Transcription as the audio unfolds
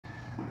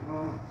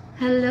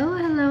Hello,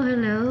 hello,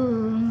 hello.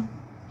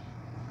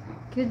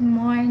 Good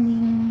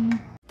morning.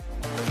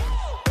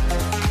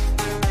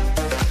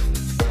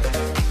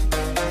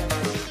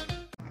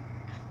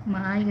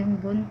 Maayong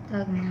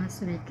buntag mga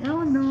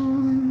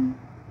surigaunon.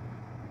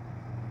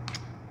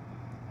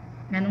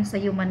 Nganong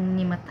sayo man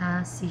ni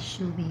mata si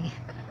Shubi.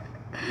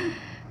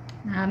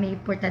 May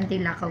importante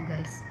lakaw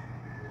guys.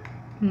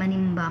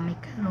 Manimba may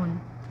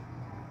karon.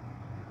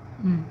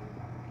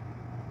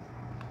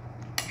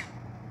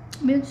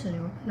 Meron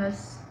sa'yo.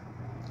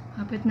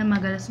 Hapit na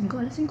mag-alas 5.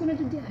 Alas 5 na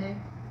dito eh.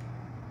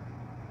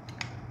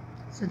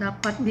 So,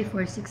 dapat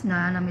before 6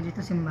 na namin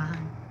dito simbahan.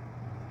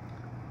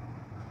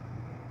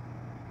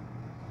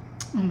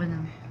 Ang ba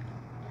namin?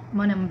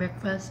 Mga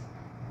breakfast.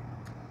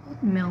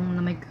 Oatmeal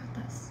na may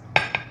gatas.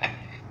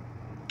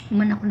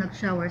 Uman ako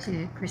nag-shower.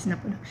 Si Chris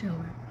na po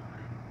nag-shower.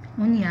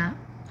 Unya,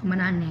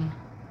 umanan eh.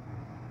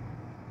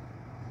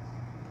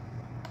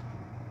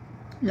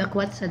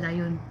 Lakwat sa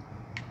dayon.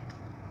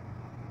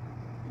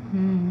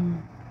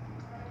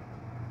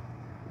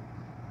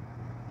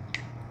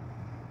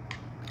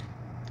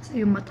 Sa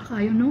yung mata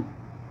kayo, no?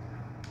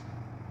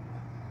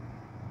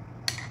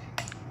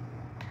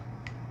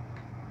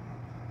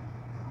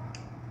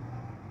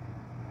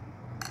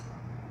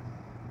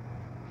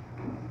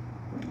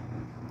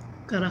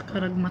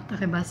 Karakarag mata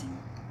kay basing.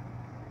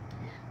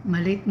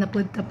 Malit na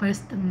po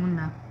tapastan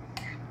muna.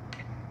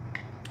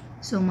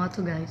 So, mga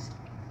to guys.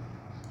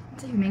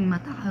 Sa yung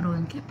mata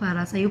karon kay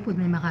para sa iyo po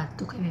may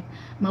makato kay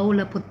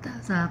maula po ta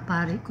sa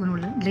pari kung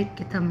late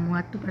kita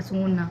mga to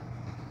pasuna.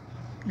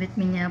 Late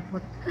minya po.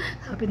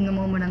 Hapit nga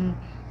mo man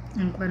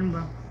ang kwan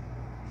ba.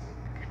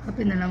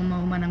 Hapit na lang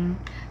mo man ang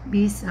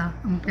visa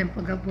ang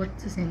pagabot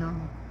sa sino.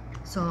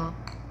 So,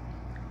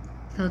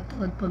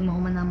 pag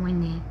mahuman na mo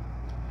ini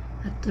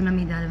at to na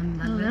mi dalon.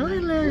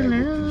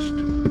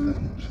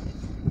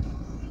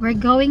 We're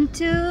going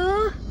to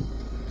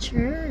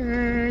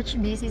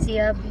church. Busy si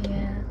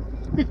Abia.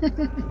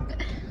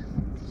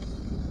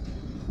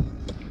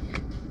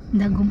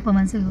 Dagong pa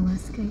man sa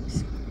gawas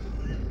guys.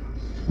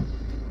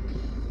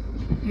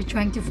 You're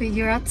trying to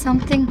figure out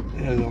something?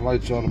 Yeah, the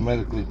lights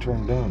automatically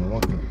turn down.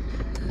 What is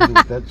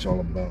that's all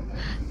about?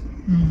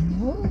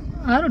 Well,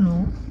 I don't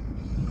know.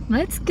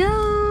 Let's go!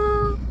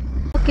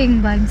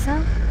 Walking by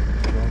himself.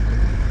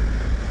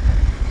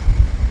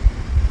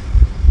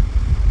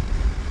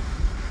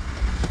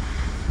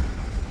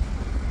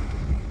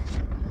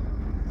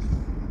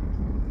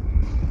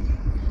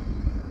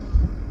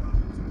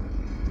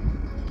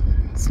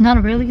 It's not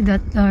really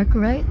that dark,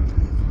 right?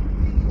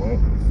 What?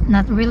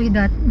 Not really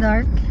that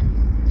dark.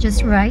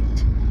 Just right.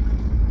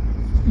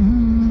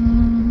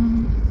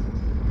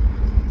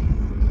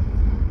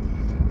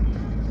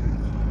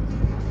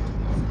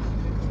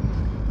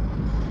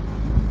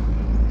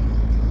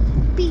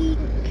 Pink.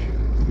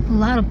 A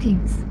lot of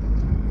pinks.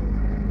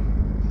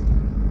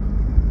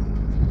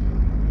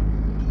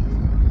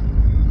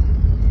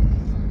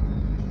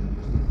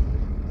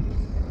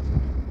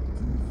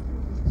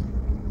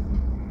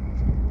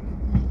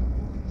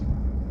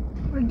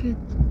 We're good.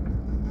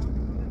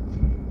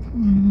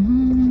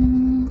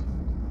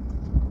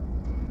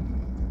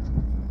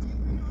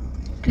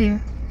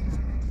 Clear.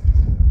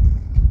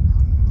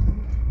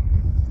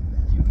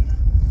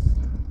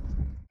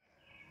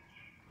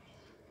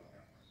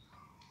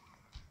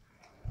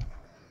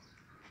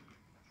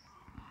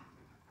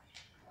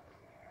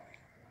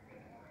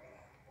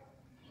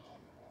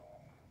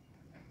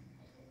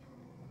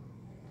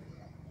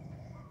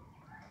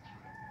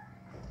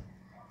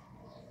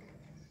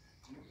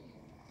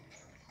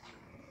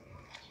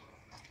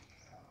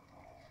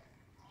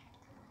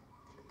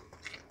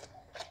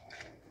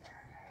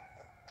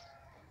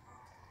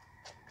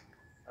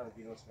 Ang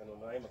Dinos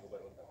kanunay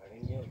magubaron ta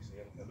kaninyo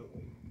isayang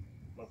kaluoy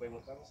magpaymong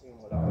kami sa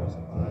imong lakaw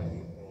sa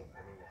paagi ng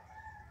kanila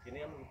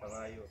kini ang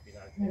pangayo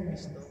pinaagi ni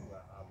Kristo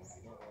nga among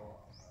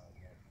Ginoo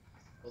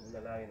ug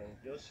nalain ng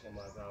Dios nga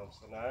magawang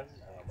sunan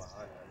ang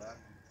Amahan, Anak,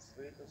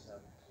 Espiritu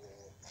Santo.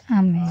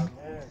 Amen.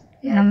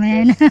 Amen.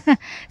 Amen.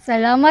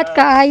 Salamat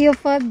kaayo,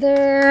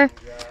 Father.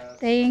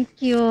 Thank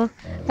you.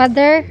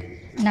 Father,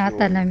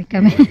 natanami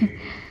kami.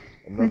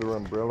 Another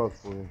umbrella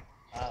for you.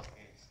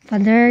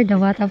 Father,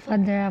 dawata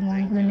Father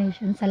among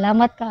donation.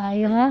 Salamat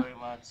kaayo ha. Very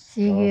much.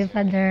 Sige,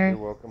 Father.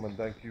 You're welcome and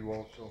thank you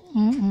also.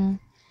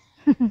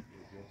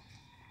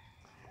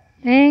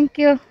 Thank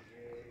you.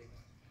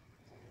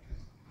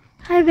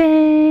 Hi,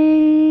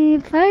 babe.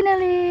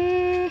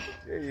 Finally.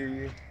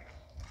 Yeah.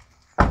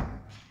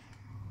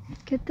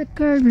 Get the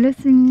car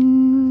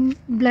blessing.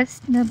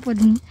 Blessed na po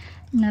din.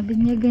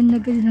 Nabinyagan na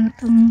gano'n ng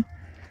itong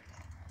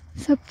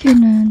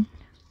sakyanan.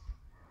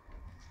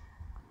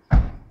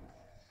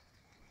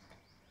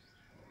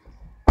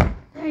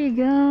 There you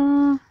go.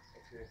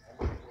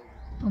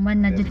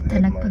 Uman na dito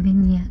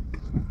nagpabinyag.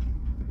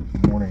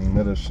 Morning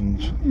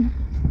medicines.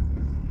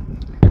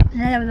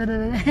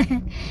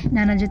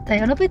 Nanadjud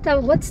tayo. Ano pa ito?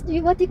 What do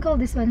you call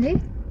this one, eh?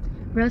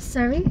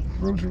 Rosary?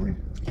 Rosary.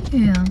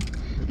 Yeah.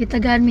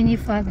 Itagaan mi ni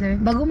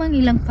Father. Bago mang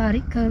ilang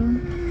pari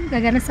karon.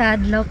 Kagana sa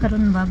adlaw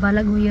karon ba?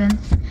 Balago yan.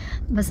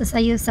 Basta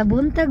sayo sa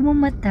buntag mo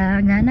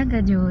mata, nga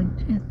nagajud.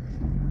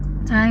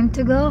 Time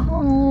to go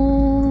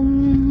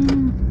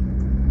home.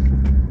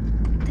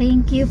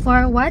 Thank you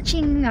for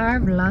watching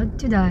our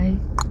vlog today.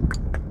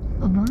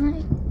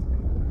 Bye-bye.